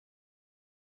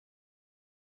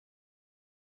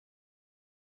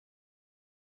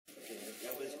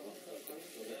just one.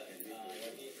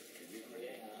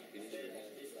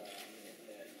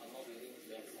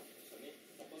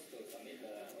 Supposed to submit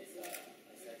this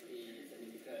safety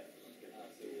certificate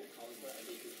to counter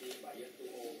identity by year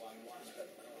 2011.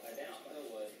 And then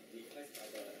afterwards, request by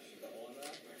the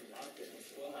owner asked to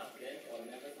postpone, then or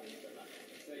never submitted.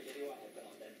 So actually what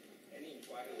happened on that? Any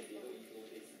inquiry will be looked into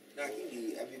this? No, I think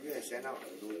the MPP has sent out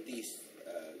a notice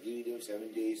giving them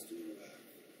 7 days to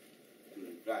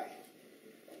reply.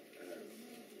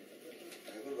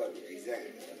 I haven't got the exact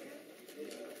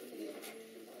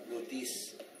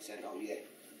notice sent out yet.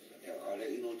 Yeah, I'll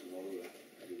let you know tomorrow.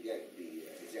 I will get the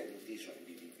exact notice from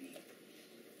DPP.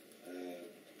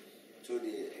 So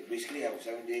they basically have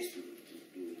 7 days to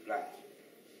reply.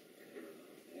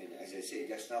 And as I said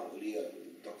just now earlier,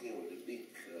 talking about the big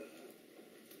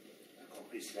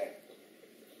concrete slab.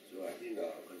 So I think we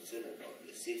are concerned about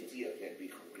the safety of that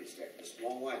big concrete slab. The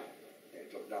small one that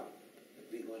dropped down, the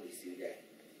big one is still there.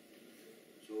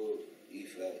 So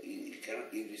if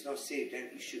it's not safe, then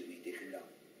it should be taken down.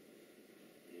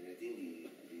 And I think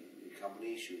the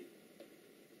company should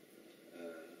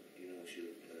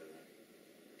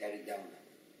tear it down.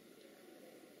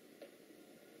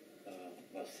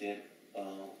 But Sian,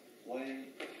 why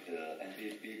the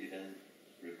MPP didn't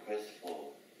request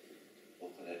for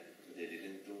that? They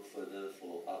didn't do further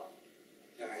follow up.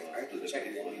 I have to check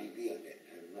the MPP on that.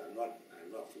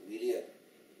 I'm not familiar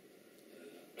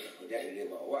with that area.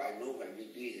 But what I know from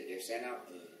MPP is that they've sent out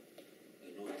a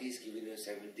notice giving them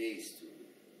 7 days to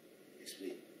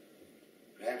explain.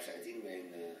 Perhaps I think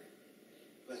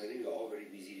because I think we're all very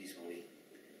busy this morning,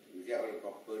 we'll get all the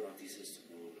proper notices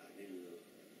tomorrow. Then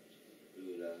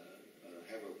we will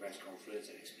have a press conference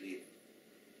and explain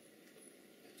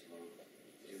tomorrow.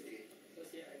 Is it okay? So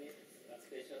here I need a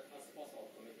special task force or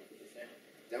committee to send.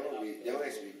 That one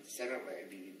has to be set up by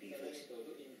MPP first. To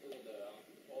look into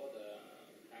all the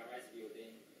high-rise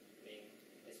building,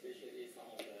 especially some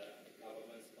of the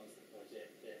government-sponsored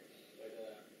projects,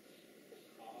 whether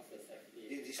how's the safety.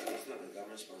 This is not a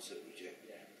government-sponsored project.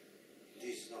 Yeah.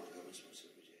 This is not a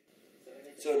government-sponsored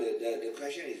project. So the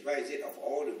question is, why is it of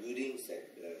all the buildings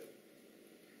that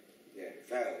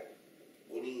fell,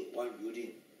 only one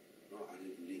building, not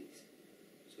other buildings?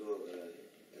 So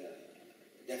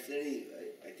definitely,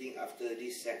 I think after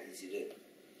this sad incident,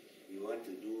 we want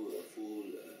to do a full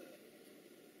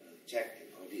check and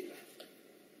audit,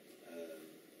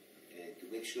 and to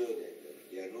make sure that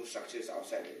there are no structures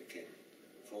outside that can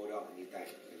fall down anytime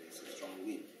when there's a strong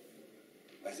wind.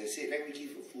 As I said, let me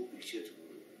give a full picture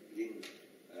tomorrow. I think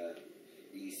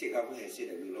the state government has said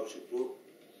that we launch a probe.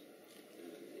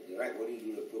 The right body to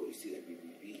do the probe is still at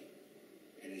BBP.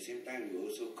 And at the same time, we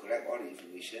also collect all the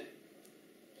information,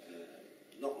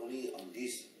 not only on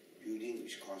this building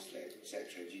which caused that sad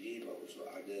tragedy, but also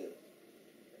other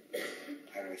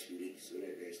high-rise buildings, so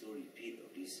that there is no repeat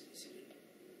of this incident.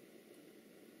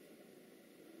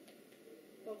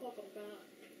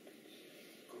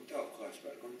 Komta, of course,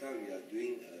 but Komta, we are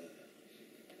doing a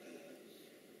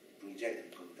project in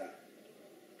Komta.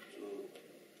 So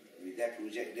with that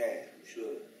project there, I'm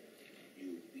sure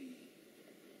you'll be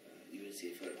even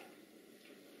safer.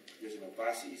 Because in the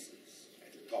past it's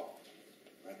at the top.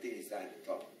 Nothing is done at the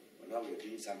top. But now we're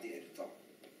doing something at the top.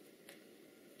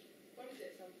 What is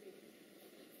that something?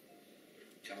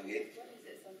 Come again? What is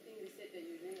that something you said that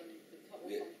you're doing on the top of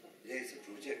Komta? There's a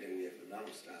project that we have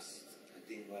announced last, I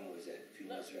think one was a few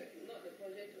months back. Not the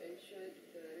project to ensure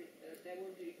there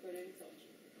won't be recurrence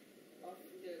of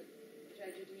the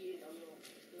tragedy in Amno.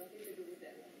 Nothing to do with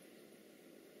that.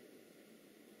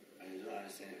 I don't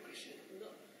understand the question.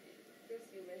 No, because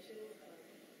you mentioned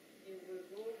you will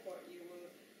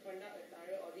conduct a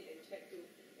thorough audit and check to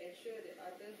ensure that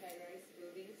other high-rise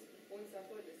buildings won't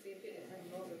suffer the same fate as some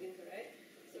buildings, right?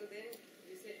 So then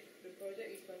you said the project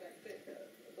is conducted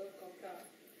above Komta.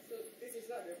 So this is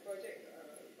not the project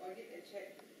audit and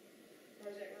check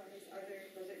project, not this other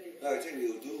project that you No, I think we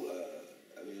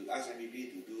will ask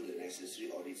MPP to do the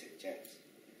necessary audits and checks.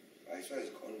 As far as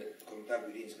Komta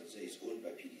building is concerned, it's owned by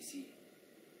PDC.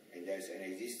 And there's an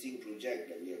existing project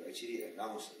that we have actually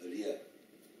announced earlier,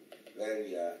 where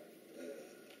we are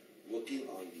working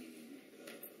on the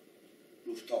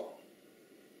rooftop,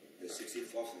 the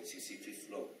 64th and 65th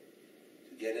floor,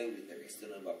 together with an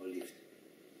external bubble lift.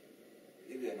 I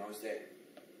think we announced that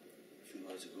a few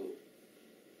months ago.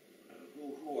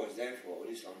 Who was there for all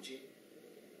this launching?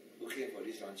 Who came for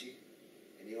this launching?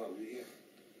 Anyone of you here?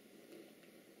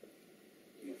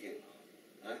 You came?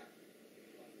 Huh?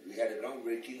 We had a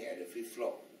groundbreaking at the 5th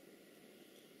floor.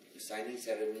 The signing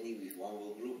ceremony with One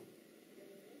World Group.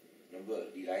 Remember,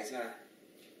 Eliza?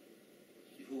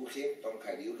 Who came? Tom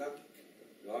Kai, did you come?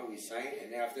 The one we signed,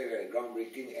 and then after the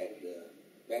groundbreaking at the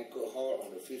banquet hall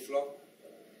on the 5th floor.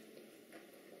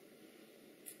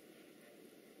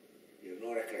 You have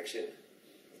no recollection.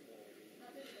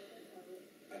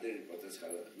 Other reporters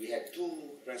cover. We had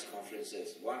 2 press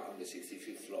conferences, one on the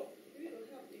 65th floor,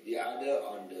 the other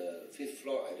on the 5th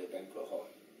floor at the banquet hall.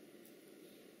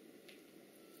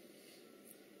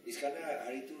 Iskandar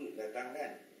hari tu datang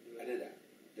kan? Ada tak?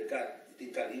 Dekat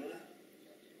tingkat 5.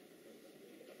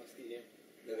 Pasti ya.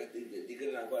 Dekat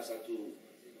 3 nak buat satu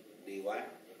dewan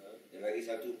dan lagi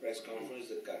satu press conference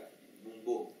dekat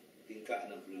Bumbung tingkat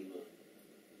 65.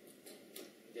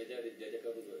 Jajah ke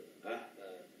apa tu? Ha?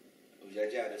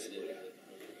 Jajah ada sebelah.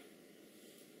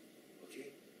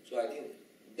 Okay. So I think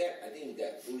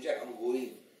that project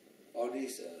ongoing, all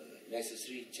these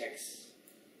necessary checks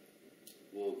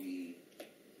will be,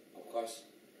 of course,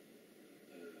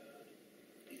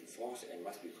 enforced and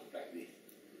must be complied with.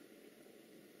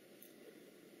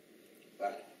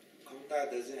 But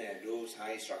Komta doesn't have those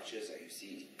high structures that you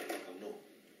see in UMNO.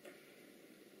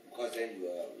 Because then you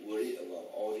are worried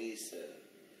about all these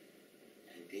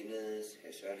antennas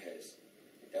as well as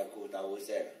telco towers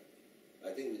there.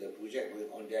 I think with the project going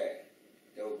on there,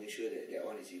 that will make sure that that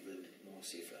one is even more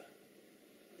safer.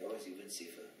 That one is even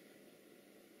safer.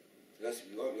 Because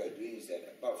what we are doing is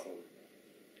that apart from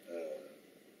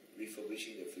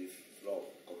refurbishing the 5th floor of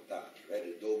Komta, where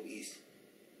the dome is,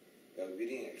 we are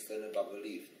building an external bubble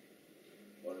lift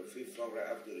on the 5th floor right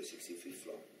up to the 65th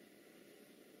floor.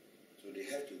 So they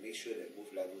have to make sure that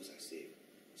both levels are safe.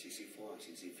 64 and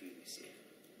 63 is safe.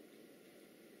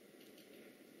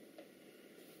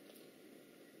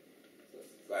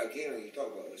 But again, when you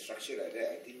talk about a structure like that,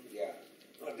 I think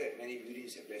not that many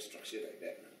buildings have that structure like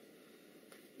that.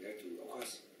 We have to, of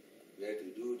course, we have to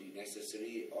do the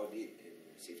necessary audit and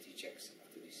safety checks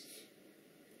after this.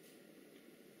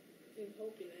 In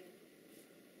Pulau Pinang.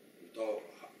 Tall,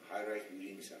 high-rise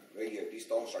buildings, where you have this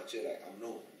tall structure like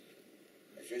UMNO,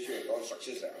 especially tall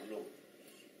structures like UMNO.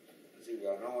 So we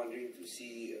are now wondering to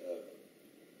see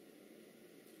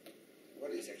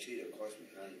what is actually the cause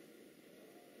behind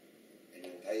an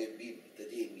entire beam,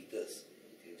 38 meters,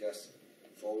 can just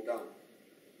fall down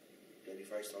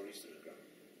 25 stories to the ground.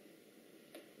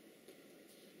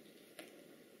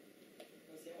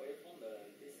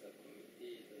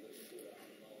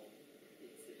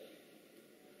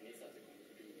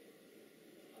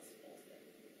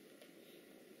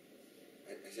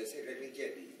 As I said, let me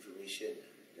get the information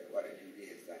that what NDB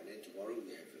has done. Then tomorrow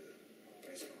we have a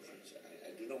press conference.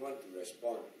 I do not want to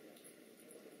respond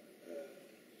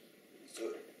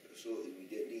so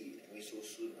immediately. I mean, so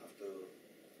soon after,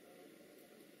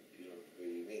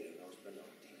 when we made an announcement of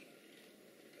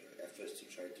the efforts to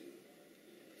try to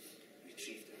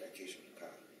retrieve the luggage from the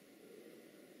car.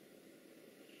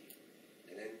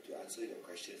 And then to answer your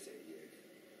questions that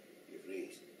you've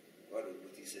raised, what are the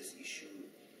notices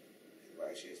issued?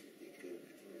 What action has been taken?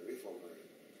 I think I wait for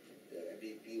the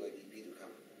MDP, YDP to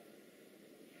come.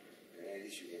 And at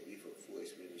least you can give a full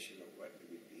explanation of what the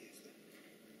MDP has done.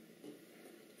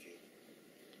 Okay.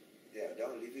 Yeah, that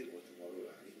will leave it for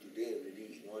tomorrow. I mean, today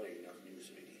already more than enough news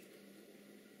already.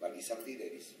 But it's something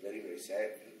that is very, very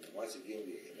sad. And once again,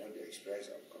 we want to express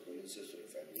our condolences to the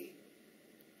family.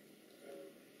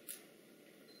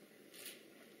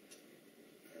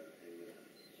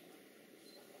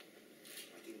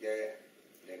 I think there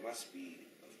must be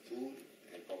a full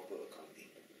and proper accounting.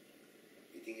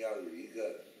 一定要有一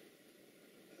个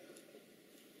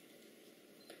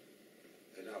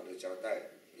很好的交代，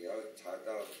也要查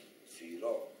到水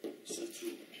落石出，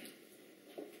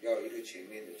要有一个全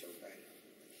面的交